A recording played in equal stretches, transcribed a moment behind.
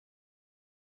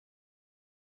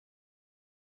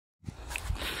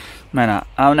Mena,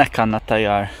 hawnhekk għandna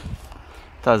t-tajjar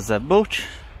taż-żebbuġ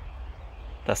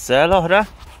tas-sena l-oħra.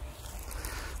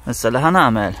 Issa li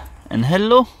ħanagħmel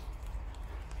inħillu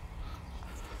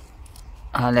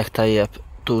għalhekk tajjeb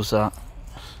tuża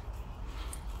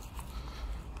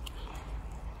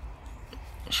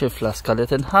xi flaska li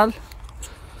tinħall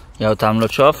jew tagħmlu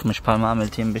ċof mhux bħalma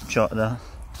għamilt jien biċ-ċoqra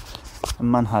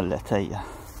imma nħallet ejja.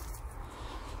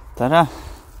 Tara?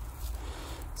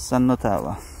 Sannu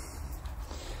tawa.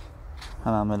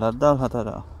 Ħanagħmel għad-dawl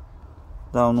ħataraw.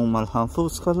 Dawn huma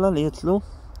l-ħanfus kollha li jitlu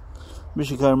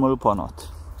biex ikermu l-ponot.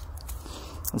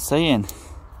 Issa jien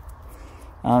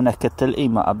hawnhekk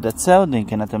it-tilqima qabdet sew din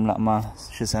kienet imlaqma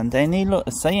xi sentejn ilu.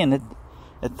 Issa jien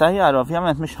it-tajjar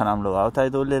ovvjament mhux ħanagħmluha u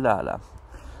tgħidulli l-għala.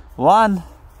 Wan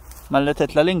malli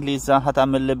titla l-Ingliża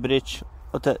ħatagħmel li bridge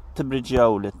u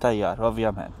tibriġġjaw li t-tajjar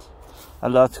ovvjament.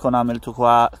 Allora tkun għamiltu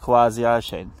kważi għal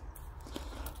xejn.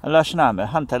 Allora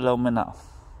x'nagħmel ħantellaw minn hawn.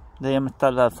 Dejjem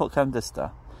ittalla fuq kemm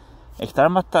tista'. Iktar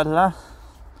ma ttalla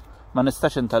ma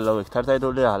nistax intellaw iktar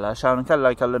tgħidulli għala x'hawn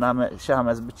kellha jkollu nagħmel xi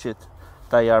 5 biċċiet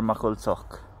tajjar ma' kull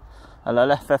zokk. Allora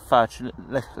l-eħfef faċli,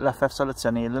 l-eħfef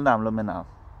soluzzjoni li nagħmlu minn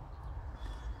hawn.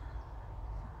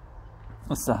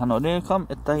 Issa ħanurilkom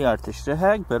it-tajjar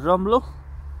tixriħek bir-romlu.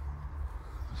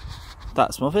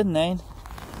 Taqsmu fit-tnejn.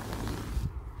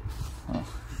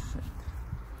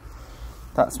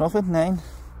 Taqsmu fit-tnejn.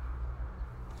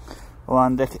 U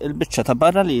għandek il-biċċa ta'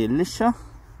 barra li l-lixxa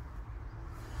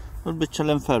u l-biċċa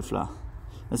l-inferfla.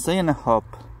 Issa jien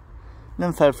iħobb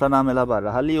l-inferfla nagħmilha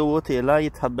barra ħalli hu tiela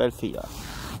jitħabbel fija.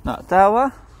 Naqtawa,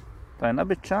 tajna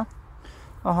biċċa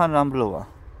u ħanrambluha.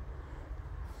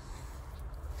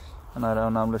 Naraw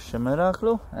nagħmlu xi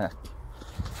miraklu, hekk.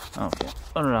 Okay.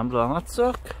 U nrambluha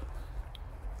mazzok.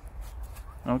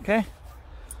 Okay?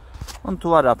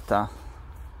 Untu rabta.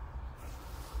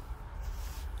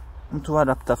 Untu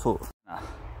rabta fuq.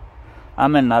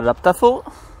 Għamilna rabta fuq,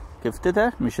 kif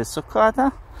tidher, mhix is-sukkata,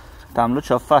 tagħmlu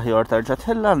ċoffa ħjor terġa'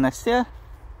 tħilla l-next year.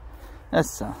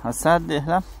 Issa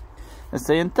għad-dieħla.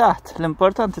 Issa jien taħt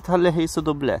l-importanti tħallih jisu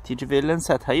dublet, jiġifieri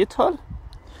l-inset ħajidħol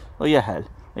u jeħel.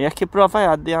 U jekk jipprova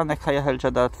jgħaddi hawnhekk ħajeħel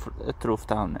ġadat it-truf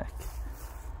ta' hawnhekk.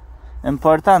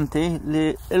 Importanti li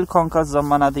l-konka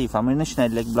żomma nadifa, m'iniex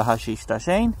ngħidlek bla ħaxix ta'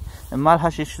 xejn, imma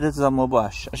l-ħaxix li tżommu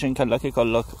baxx għax inkellek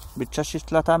ikollok biċċa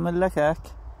xitla tagħmellek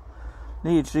hekk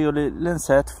li jiġri u li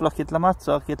l-inset flok jitla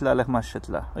mazzok jitlalek ma'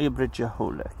 xitla u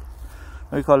jibriġġjaħulek.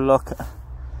 U jkollok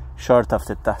xorta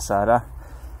ftit taħsara.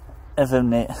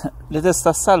 Ifhimni li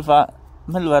tista' ssalva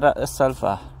mill-weraq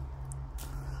is-salva.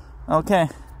 Ok,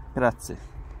 grazzi.